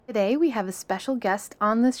Today, we have a special guest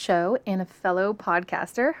on the show and a fellow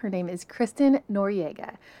podcaster. Her name is Kristen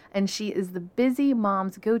Noriega, and she is the busy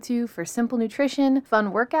mom's go-to for simple nutrition,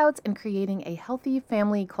 fun workouts, and creating a healthy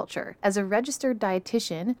family culture. As a registered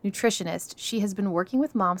dietitian, nutritionist, she has been working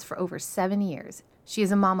with moms for over 7 years. She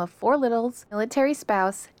is a mom of 4 littles, military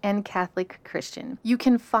spouse, and Catholic Christian. You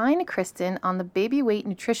can find Kristen on the Baby Weight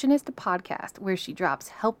Nutritionist podcast, where she drops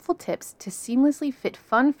helpful tips to seamlessly fit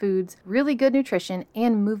fun foods, really good nutrition,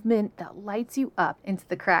 and movement that lights you up into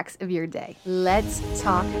the cracks of your day. Let's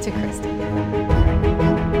talk to Kristen.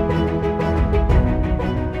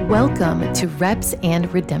 Welcome to Reps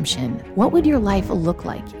and Redemption. What would your life look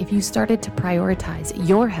like if you started to prioritize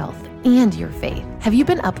your health and your faith? Have you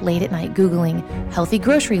been up late at night Googling healthy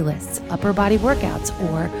grocery lists, upper body workouts,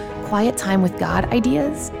 or quiet time with God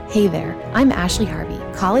ideas? Hey there, I'm Ashley Harvey,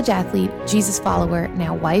 college athlete, Jesus follower,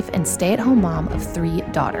 now wife and stay-at-home mom of 3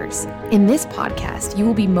 daughters. In this podcast, you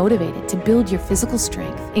will be motivated to build your physical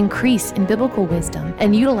strength, increase in biblical wisdom,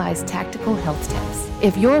 and utilize tactical health tips.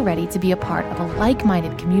 If you're ready to be a part of a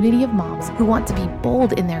like-minded community of moms who want to be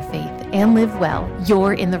bold in their faith and live well,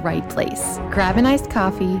 you're in the right place. Grab an iced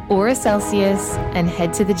coffee or a Celsius and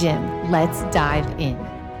head to the gym. Let's dive in.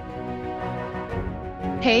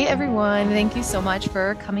 Hey everyone, thank you so much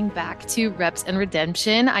for coming back to Reps and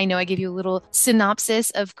Redemption. I know I gave you a little synopsis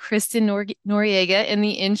of Kristen Noriega in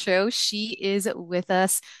the intro. She is with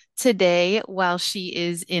us today while she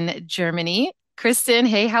is in Germany. Kristen,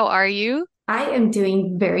 hey, how are you? I am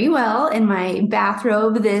doing very well in my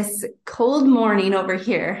bathrobe this cold morning over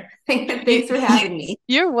here. Thanks for having me.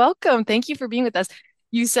 You're welcome. Thank you for being with us.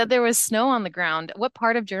 You said there was snow on the ground. What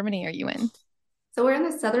part of Germany are you in? So we're in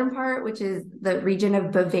the southern part, which is the region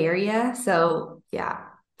of Bavaria. So yeah,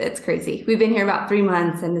 it's crazy. We've been here about 3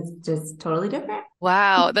 months and it's just totally different.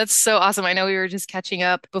 Wow, that's so awesome. I know we were just catching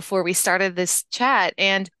up before we started this chat.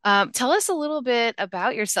 And tell us a little bit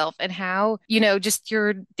about yourself and how, just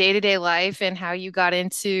your day-to-day life and how you got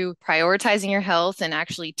into prioritizing your health and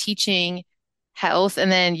actually teaching health.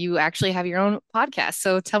 And then you actually have your own podcast.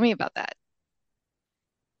 So tell me about that.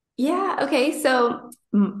 Yeah. Okay. So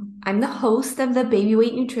I'm the host of the Baby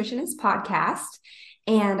Weight Nutritionist podcast,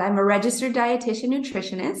 and I'm a registered dietitian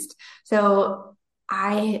nutritionist. So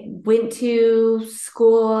I went to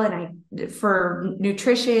school for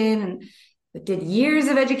nutrition and did years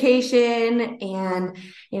of education and,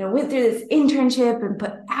 went through this internship and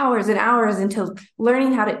put hours and hours into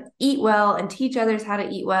learning how to eat well and teach others how to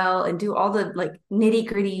eat well and do all the like nitty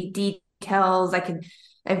gritty details.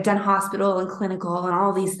 I've done hospital and clinical and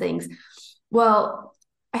all these things. Well,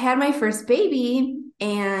 I had my first baby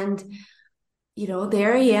and,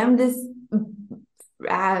 there I am, this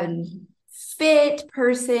uh, fit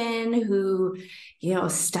person who,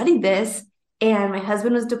 studied this, and my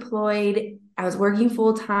husband was deployed. I was working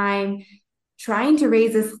full time, trying to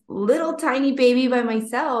raise this little tiny baby by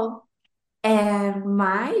myself. And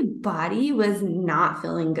my body was not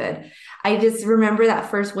feeling good. I just remember that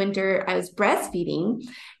first winter I was breastfeeding.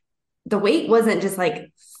 The weight wasn't just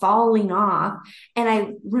like falling off. And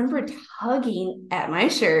I remember tugging at my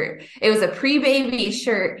shirt. It was a pre-baby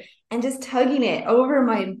shirt and just tugging it over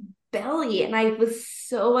my belly. And I was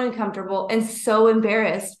so uncomfortable and so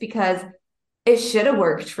embarrassed because it should have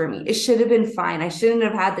worked for me. It should have been fine. I shouldn't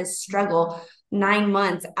have had this struggle 9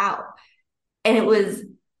 months out. And it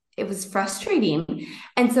was frustrating.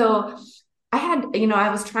 And so I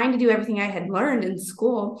was trying to do everything I had learned in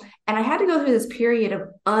school, and I had to go through this period of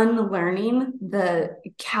unlearning the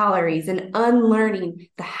calories and unlearning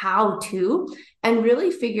the how to, and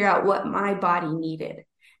really figure out what my body needed.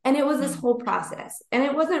 And it was this whole process. And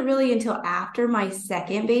it wasn't really until after my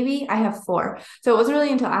second baby, I have 4. So it wasn't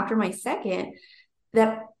really until after my second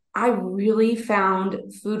that I really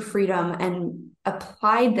found food freedom and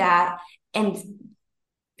applied that and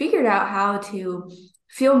figured out how to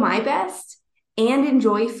feel my best and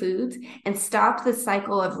enjoy foods and stop the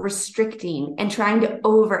cycle of restricting and trying to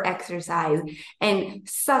over exercise and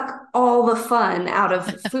suck all the fun out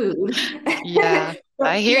of food. Yeah,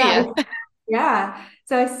 I hear Yeah. you. Yeah.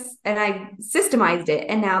 So I systemized it,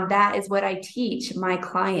 and now that is what I teach my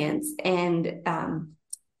clients. And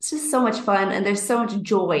it's just so much fun, and there's so much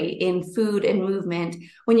joy in food and movement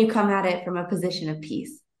when you come at it from a position of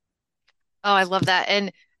peace. Oh, I love that.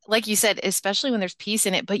 And like you said, especially when there's peace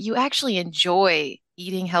in it, but you actually enjoy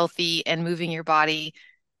eating healthy and moving your body.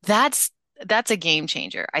 That's that's a game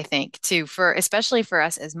changer, I think, too, for especially for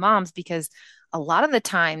us as moms, because a lot of the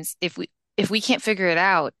times if we can't figure it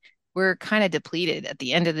out, we're kind of depleted at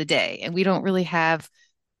the end of the day, and we don't really have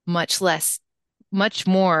much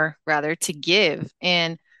more rather to give.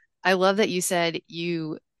 And I love that you said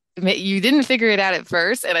you You didn't figure it out at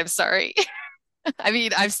first, and I'm sorry. I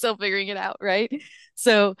mean, I'm still figuring it out, right?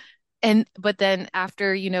 So, but then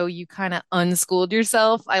after, you kind of unschooled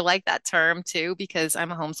yourself. I like that term too, because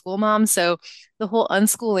I'm a homeschool mom. So the whole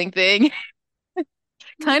unschooling thing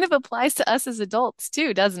kind of applies to us as adults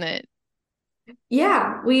too, doesn't it?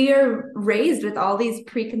 Yeah, we are raised with all these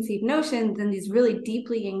preconceived notions and these really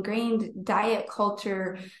deeply ingrained diet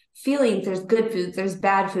culture feelings. There's good foods, there's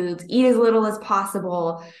bad foods, eat as little as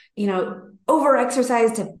possible, over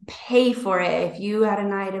exercise to pay for it. If you had a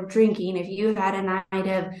night of drinking, if you had a night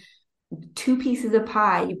of two pieces of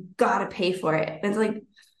pie, you've got to pay for it. And it's like,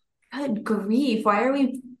 good grief, why are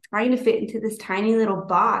we trying to fit into this tiny little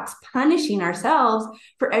box, punishing ourselves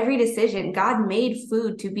for every decision? God made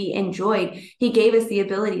food to be enjoyed. He gave us the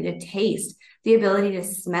ability to taste, the ability to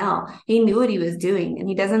smell. He knew what he was doing and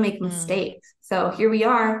he doesn't make Mm. mistakes. So here we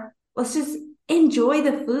are. Let's just enjoy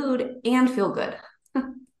the food and feel good.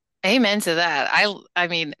 Amen to that. I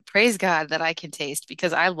mean, praise God that I can taste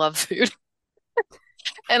because I love food.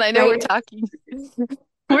 And I know we're Right? talking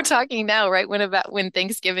we're talking now, right? When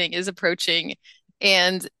Thanksgiving is approaching.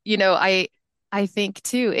 And I think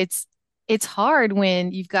too, it's hard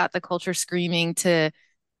when you've got the culture screaming to,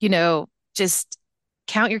 just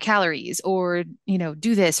count your calories or,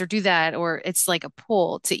 do this or do that, or it's like a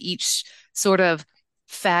pull to each sort of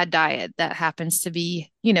fad diet that happens to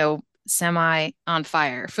be, semi on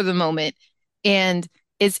fire for the moment. And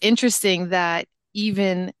it's interesting that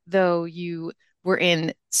even though you were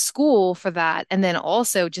in school for that, and then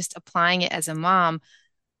also just applying it as a mom,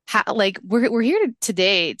 like we're here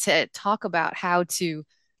today to talk about how to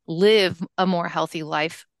live a more healthy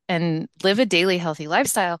life and live a daily healthy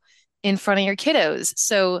lifestyle in front of your kiddos.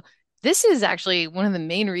 So this is actually one of the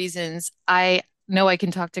main reasons I know I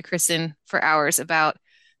can talk to Kristen for hours about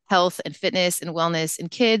health and fitness and wellness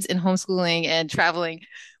and kids and homeschooling and traveling.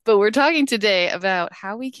 But we're talking today about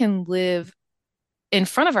how we can live in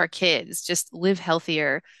front of our kids, just live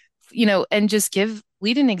healthier, and just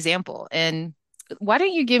lead an example. And why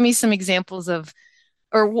don't you give me some examples of,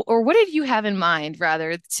 or what did you have in mind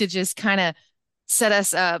rather to just kind of set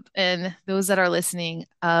us up and those that are listening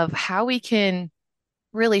of how we can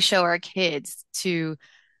really show our kids to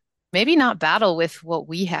maybe not battle with what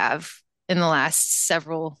we have in the last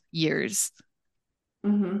several years.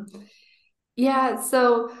 Mm-hmm. Yeah.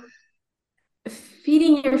 So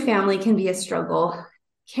feeding your family can be a struggle.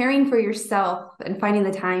 Caring for yourself and finding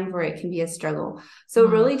the time for it can be a struggle. So,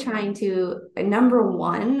 Mm, really trying to, number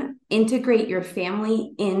one, integrate your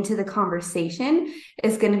family into the conversation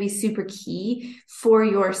is going to be super key for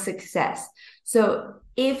your success. So,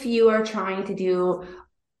 if you are trying to do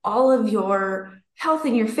all of your health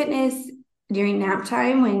and your fitness during nap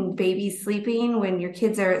time, when baby's sleeping, when your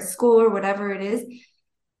kids are at school or whatever it is,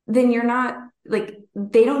 then you're not like,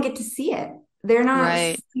 they don't get to see it. They're not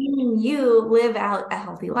right. seeing you live out a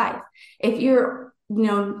healthy life. If you're,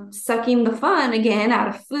 sucking the fun again out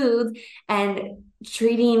of food and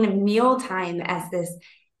treating mealtime as this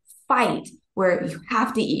fight where you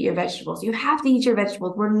have to eat your vegetables, you have to eat your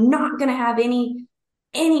vegetables. We're not going to have any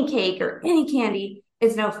cake or any candy.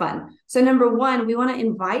 It's no fun. So number one, we want to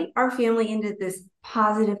invite our family into this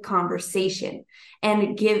positive conversation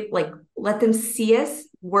and let them see us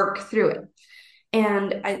work through it.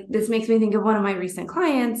 And this makes me think of one of my recent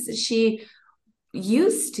clients. She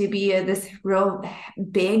used to be this real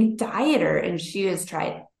big dieter and she has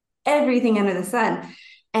tried everything under the sun.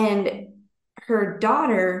 And her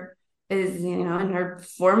daughter is, in her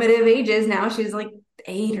formative ages now. She's like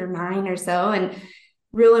 8 or 9 or so and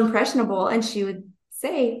real impressionable. And she would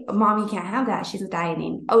say, Mom, you can't have that. She's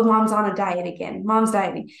dieting. Oh, mom's on a diet again. Mom's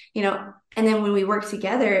dieting, And then when we work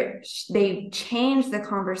together, they changed the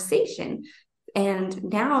conversation. And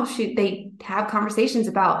now they have conversations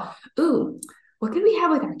about, ooh, what can we have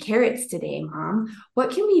with our carrots today, Mom?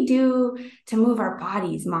 What can we do to move our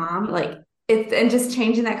bodies, Mom? Like it's and just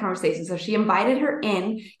changing that conversation. So she invited her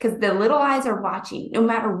in because the little eyes are watching. No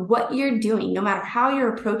matter what you're doing, no matter how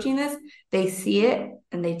you're approaching this, they see it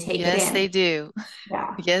and they take it Yes, they in. do.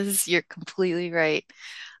 Yeah. Yes, you're completely right.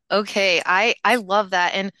 Okay, I love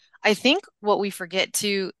that. And I think what we forget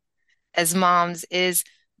too as moms is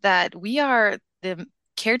that we are the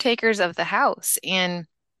caretakers of the house and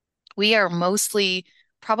we are mostly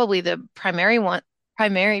probably the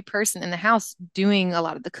primary person in the house doing a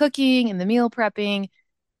lot of the cooking and the meal prepping.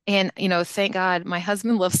 And, thank God my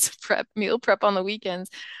husband loves to meal prep on the weekends,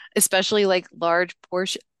 especially like large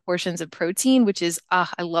portions of protein, which is,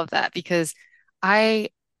 I love that because I,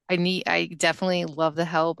 I definitely love the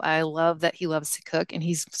help. I love that he loves to cook and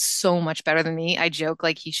he's so much better than me. I joke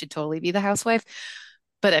like he should totally be the housewife.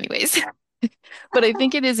 But anyways, But I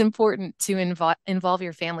think it is important to involve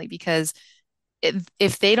your family because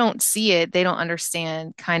if they don't see it, they don't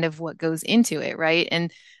understand kind of what goes into it, right?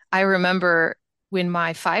 And I remember when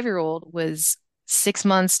my 5-year-old was 6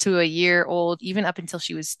 months to a year old, even up until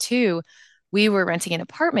she was 2, we were renting an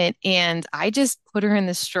apartment and I just put her in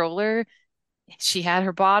the stroller. She had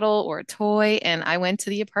her bottle or a toy, and I went to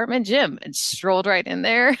the apartment gym and strolled right in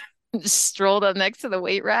there, just strolled up next to the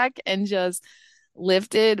weight rack and just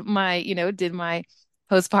lifted did my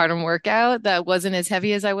postpartum workout that wasn't as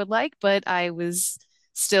heavy as I would like, but I was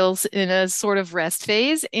still in a sort of rest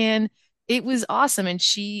phase and it was awesome. And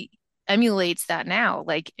she emulates that now.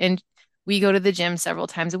 And we go to the gym several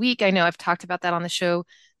times a week. I know I've talked about that on the show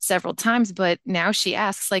several times, but now she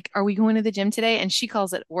asks, like, are we going to the gym today? And she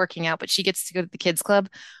calls it working out, but she gets to go to the kids club.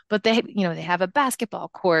 But they have a basketball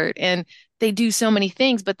court and they do so many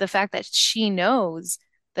things. But the fact that she knows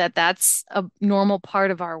that that's a normal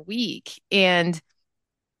part of our week. And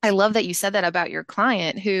I love that you said that about your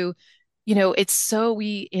client who, it's so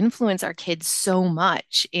we influence our kids so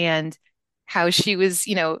much and how she was,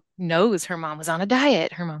 knows her mom was on a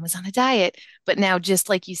diet. Her mom was on a diet. But now, just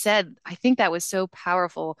like you said, I think that was so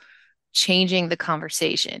powerful, changing the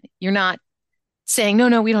conversation. You're not saying, no,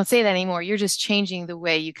 no, we don't say that anymore. You're just changing the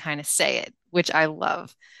way you kind of say it, which I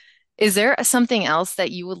love. Is there something else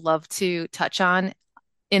that you would love to touch on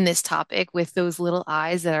in this topic with those little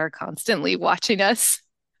eyes that are constantly watching us?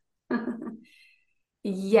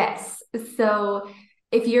 Yes. So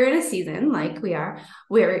if you're in a season like we are,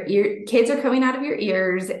 where your kids are coming out of your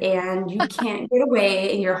ears and you can't get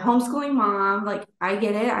away and you're homeschooling mom, like I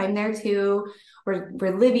get it, I'm there too.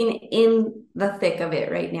 We're living in the thick of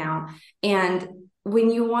it right now. And when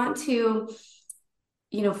you want to,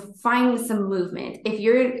 find some movement, if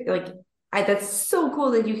you're like, that's so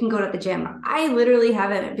cool that you can go to the gym. I literally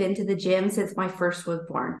haven't been to the gym since my first was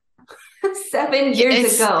born 7 years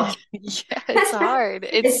Yes, ago. yeah, it's hard.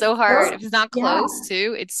 It's It's so hard. so, If it's not yeah. close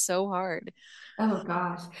too, it's so hard. Oh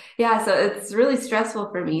gosh. Yeah, so it's really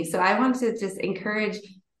stressful for me. So I want to just encourage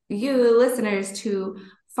you listeners to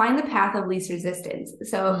find the path of least resistance.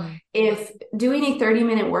 So Mm. if doing a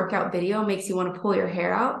 30-minute workout video makes you want to pull your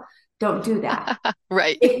hair out, don't do that.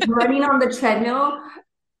 Right. If running on the treadmill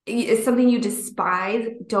is something you despise,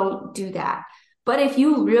 don't do that. But if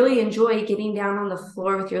you really enjoy getting down on the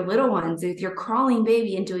floor with your little ones, with your crawling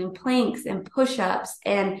baby and doing planks and push-ups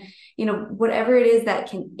and whatever it is that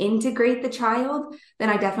can integrate the child, then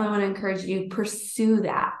I definitely want to encourage you to pursue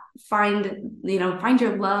that. Find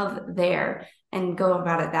your love there and go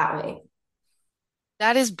about it that way.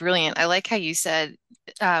 That is brilliant. I like how you said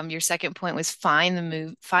your second point was find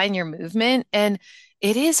your movement. And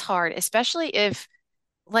it is hard, especially if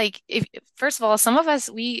first of all, some of us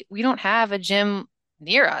we don't have a gym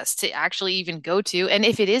near us to actually even go to. And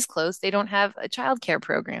if it is close, they don't have a childcare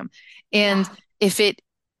program. And Yeah.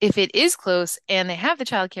 if it is close and they have the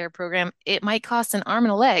childcare program, it might cost an arm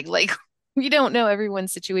and a leg. Like we don't know,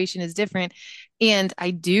 everyone's situation is different. And I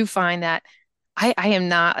do find that I am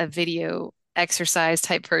not a video exercise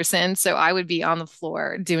type person, so I would be on the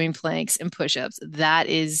floor doing planks and push-ups. That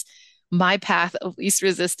is my path of least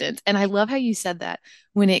resistance. And I love how you said that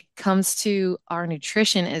when it comes to our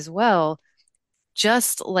nutrition as well,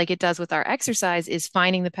 just like it does with our exercise, is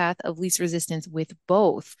finding the path of least resistance with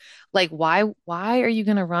both. Like why are you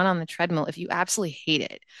going to run on the treadmill if you absolutely hate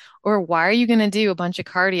it? Or why are you going to do a bunch of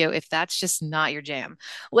cardio if that's just not your jam?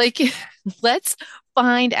 Like let's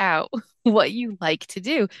find out what you like to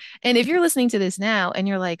do. And if you're listening to this now and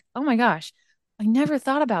you're like, "Oh my gosh, I never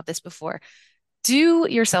thought about this before." Do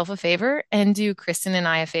yourself a favor and do Kristen and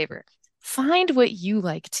I a favor. Find what you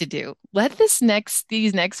like to do. Let these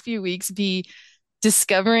next few weeks be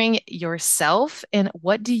discovering yourself and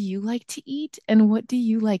what do you like to eat and what do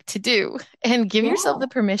you like to do, and give yourself Yeah.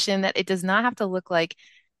 the permission that it does not have to look like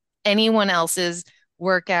anyone else's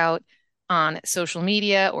workout on social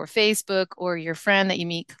media or Facebook or your friend that you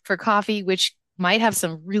meet for coffee, which might have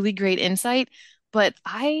some really great insight. But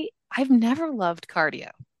I've never loved cardio.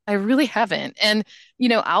 I really haven't. And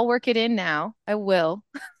I'll work it in now. I will.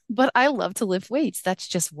 But I love to lift weights. That's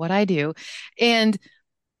just what I do. And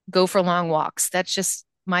go for long walks. That's just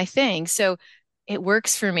my thing. So it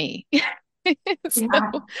works for me. Yeah. So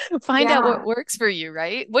find out what Yeah. works for you,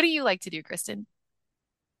 right? What do you like to do, Kristen?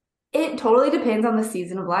 It totally depends on the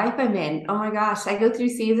season of life I'm in. Oh my gosh, I go through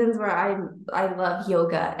seasons where I love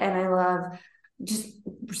yoga and I love just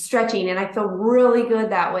stretching and I feel really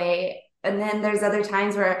good that way. And then there's other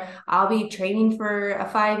times where I'll be training for a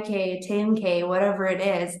 5K, 10K, whatever it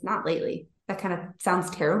is. Not lately. That kind of sounds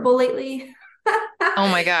terrible lately. Oh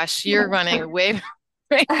my gosh, you're running way,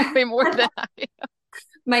 way, way more than I am.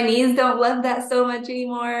 My knees don't love that so much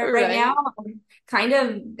anymore. Right now, Right. I'm kind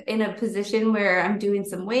of in a position where I'm doing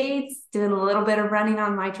some weights, doing a little bit of running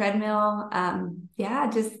on my treadmill. Yeah,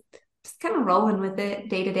 just kind of rolling with it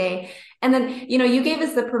day to day. And then, you gave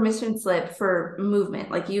us the permission slip for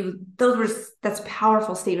movement. Like that's a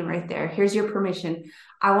powerful statement right there. Here's your permission.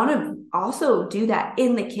 I want to also do that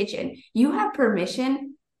in the kitchen. You have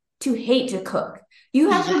permission to hate to cook.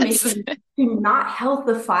 You have Yes. permission to not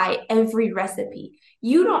healthify every recipe.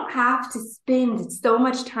 You don't have to spend so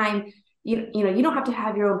much time. You don't have to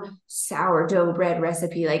have your own sourdough bread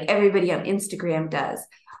recipe like everybody on Instagram does.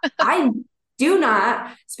 I do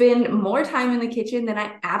not spend more time in the kitchen than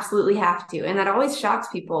I absolutely have to. And that always shocks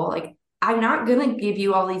people. Like, I'm not going to give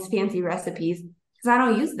you all these fancy recipes because I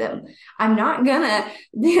don't use them. I'm not going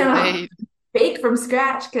to, Right. bake from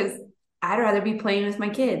scratch because I'd rather be playing with my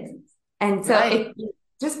kids. And so Right. if you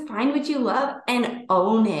just find what you love and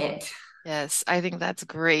own it. Yes, I think that's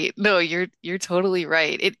great. No, you're totally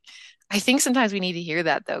right. I think sometimes we need to hear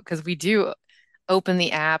that though, because we do open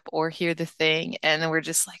the app or hear the thing and then we're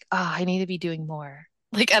just like, oh, I need to be doing more.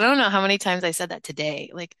 Like I don't know how many times I said that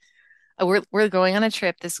today. Like we're going on a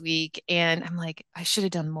trip this week and I'm like, I should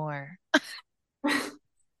have done more.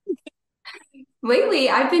 Lately,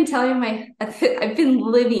 I've been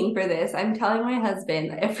living for this. I'm telling my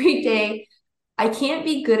husband every day, I can't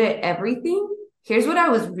be good at everything. Here's what I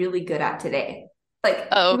was really good at today. Like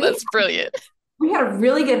Oh, that's brilliant. we had a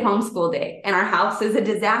really good homeschool day and our house is a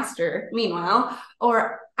disaster. Meanwhile,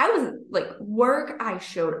 or I was like work, I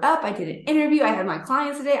showed up, I did an interview, I had my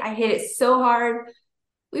clients today, I hit it so hard.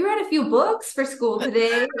 We read a few books for school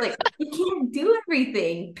today. Like you can't do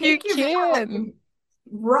everything. You Pick your balance can. and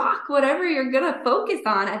rock whatever you're gonna focus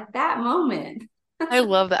on at that moment. I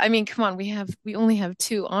love that. I mean, come on, we only have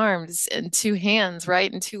two arms and two hands,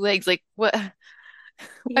 right? And two legs. Like what?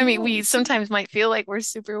 I mean, we Yeah. sometimes might feel like we're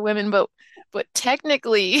super women, but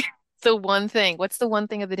technically the one thing, what's the one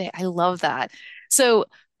thing of the day? I love that. So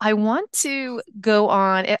I want to go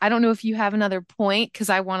on. I don't know if you have another point because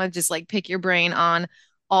I want to just like pick your brain on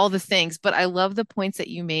all the things, but I love the points that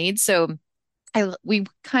you made. So we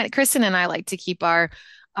kind of Kristen and I like to keep our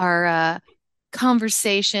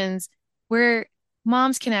conversations where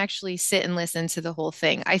moms can actually sit and listen to the whole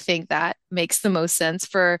thing. I think that makes the most sense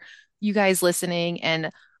for you guys listening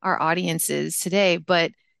and our audiences today.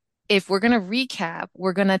 But if we're going to recap,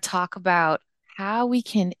 we're going to talk about how we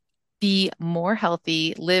can be more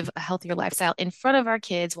healthy, live a healthier lifestyle in front of our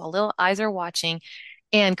kids while little eyes are watching.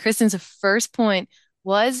 And Kristen's first point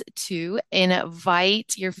was to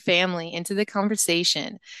invite your family into the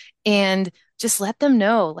conversation and just let them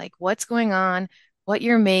know like what's going on, what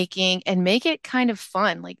you're making, and make it kind of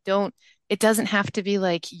fun. Like, it doesn't have to be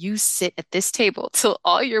like you sit at this table till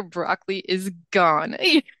all your broccoli is gone.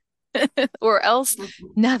 Or else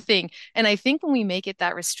nothing. And I think when we make it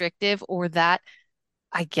that restrictive or that,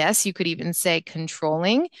 I guess you could even say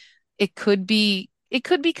controlling, it could be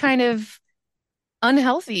kind of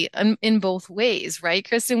unhealthy in both ways, right?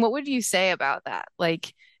 Kristen, what would you say about that?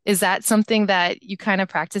 Like, is that something that you kind of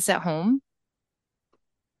practice at home?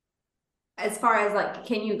 As far as like,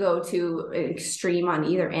 can you go to an extreme on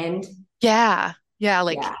either end? Yeah. Yeah,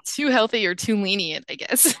 like Yeah. too healthy or too lenient, I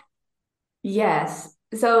guess. Yes.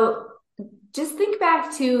 So just think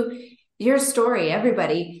back to your story,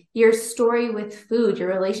 everybody, your story with food, your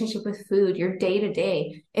relationship with food, your day to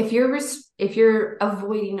day. If you're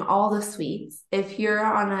avoiding all the sweets, if you're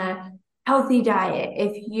on a healthy diet,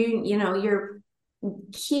 if you're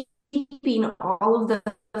keeping all of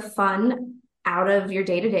the fun out of your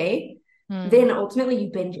day to day, Hmm, then ultimately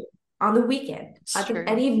you binge it on the weekend, it's at true.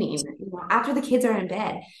 evening, after the kids are in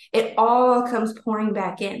bed. It all comes pouring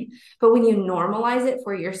back in. But when you normalize it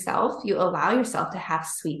for yourself, you allow yourself to have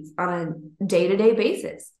sweets on a day to day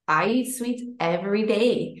basis. I eat sweets every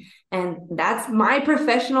day. And that's my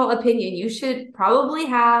professional opinion. You should probably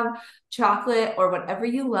have chocolate or whatever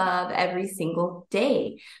you love every single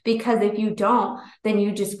day. Because if you don't, then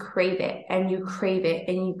you just crave it and you crave it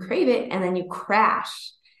and you crave it and then you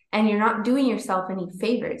crash and you're not doing yourself any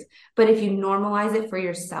favors. But if you normalize it for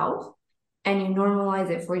yourself and you normalize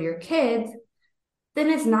it for your kids, then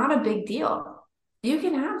it's not a big deal. They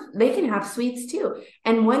can have sweets too.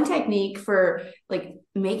 And one technique for like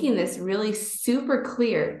making this really super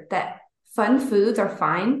clear that fun foods are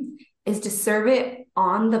fine is to serve it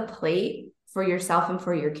on the plate for yourself and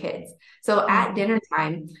for your kids. So at Hmm, dinner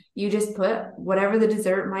time, you just put whatever the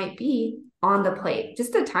dessert might be on the plate.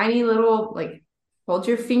 Just a tiny little, like, hold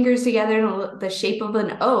your fingers together in the shape of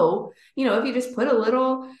an O. If you just put a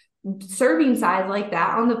little serving size like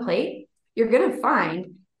that on the plate, you're going to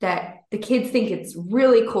find that the kids think it's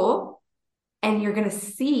really cool and you're going to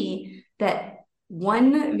see that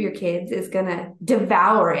one of your kids is going to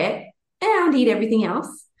devour it and eat everything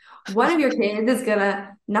else. One of your kids is going to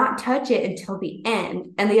not touch it until the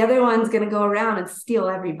end, and the other one's going to go around and steal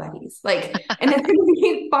everybody's. Like, and it's going to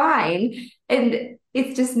be fine. And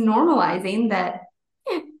it's just normalizing that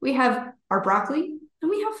we have our broccoli and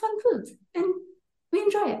we have fun foods and we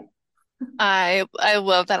enjoy it. I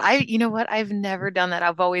love that. You know what? I've never done that.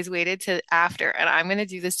 I've always waited to after, and I'm going to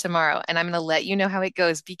do this tomorrow, and I'm going to let you know how it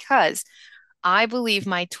goes because I believe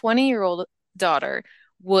my 20-year-old daughter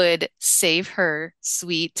would save her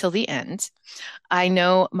sweet till the end. I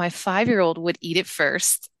know my 5-year-old would eat it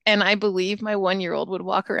first, and I believe my 1-year-old would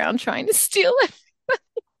walk around trying to steal it.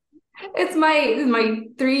 It's my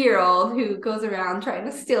 3-year-old who goes around trying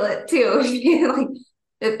to steal it too.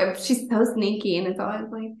 She's so sneaky, and it's always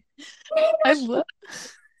like, I love,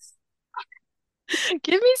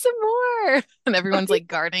 give me some more. And everyone's like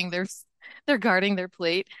they're guarding their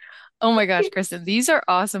plate. Oh my gosh, Kristen, these are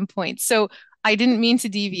awesome points. So I didn't mean to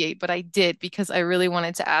deviate, but I did because I really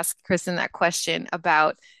wanted to ask Kristen that question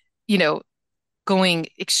about, you know, going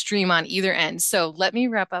extreme on either end. So let me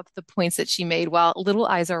wrap up the points that she made while little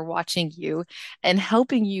eyes are watching you and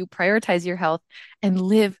helping you prioritize your health and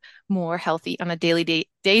live more healthy on a daily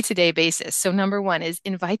day-to-day basis. So number one is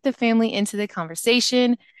invite the family into the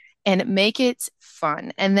conversation and make it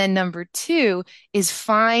fun. And then number two is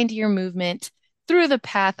find your movement through the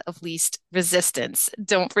path of least resistance.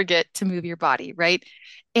 Don't forget to move your body, right?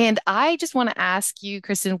 And I just want to ask you,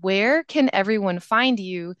 Kristen, where can everyone find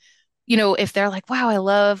you? If they're like, wow,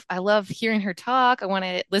 I love hearing her talk. I want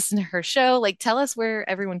to listen to her show. Like, tell us where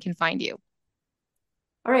everyone can find you.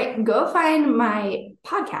 all right, go find my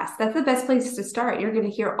podcast. That's the best place to start. You're going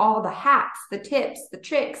to hear all the hacks, the tips, the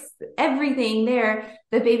tricks, everything there.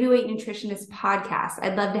 The Baby Weight Nutritionist podcast.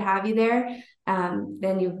 I'd love to have you there.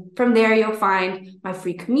 From there, you'll find my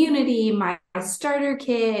free community, my starter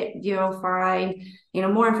kit. You'll find,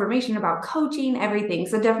 more information about coaching, everything.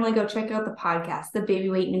 So definitely go check out the podcast, the Baby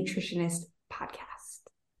Weight Nutritionist podcast.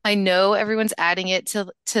 I know everyone's adding it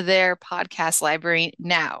to their podcast library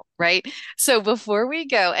now, right? So before we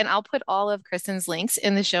go, and I'll put all of Kristen's links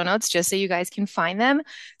in the show notes just so you guys can find them.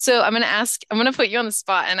 So I'm going to put you on the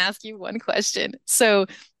spot and ask you one question. So,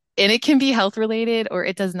 and it can be health related or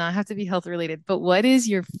it does not have to be health related, but what is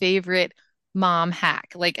your favorite mom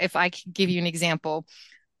hack? Like if I could give you an example,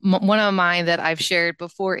 one of mine that I've shared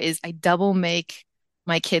before is I double make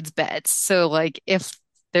my kids' beds. So like if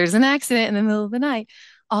there's an accident in the middle of the night,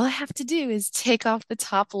 all I have to do is take off the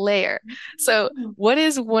top layer. So, what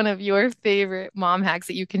is one of your favorite mom hacks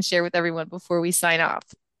that you can share with everyone before we sign off?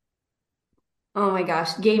 Oh my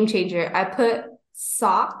gosh, game changer. I put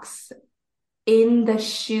socks in the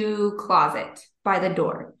shoe closet by the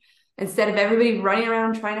door. Instead of everybody running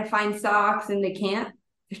around trying to find socks and they can't,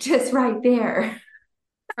 they're just right there.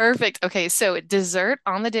 Perfect. Okay, so dessert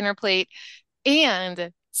on the dinner plate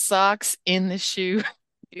and socks in the shoe.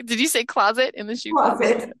 Did you say closet in the shoe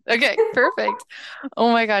closet? Closet. Okay, perfect.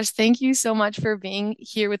 Oh my gosh, thank you so much for being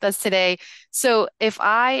here with us today. So, if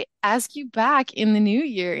I ask you back in the new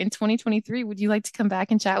year in 2023, would you like to come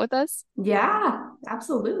back and chat with us? Yeah,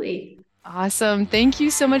 absolutely. Awesome. Thank you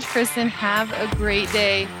so much, Kristen. Have a great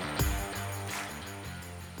day.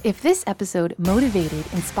 If this episode motivated,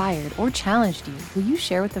 inspired, or challenged you, will you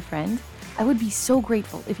share with a friend? I would be so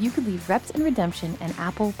grateful if you could leave Reps and Redemption an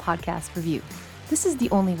Apple Podcast review. This is the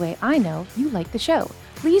only way I know you like the show.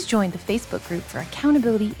 Please join the Facebook group for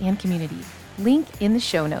accountability and community. Link in the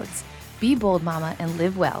show notes. Be bold, mama, and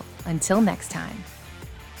live well. Until next time.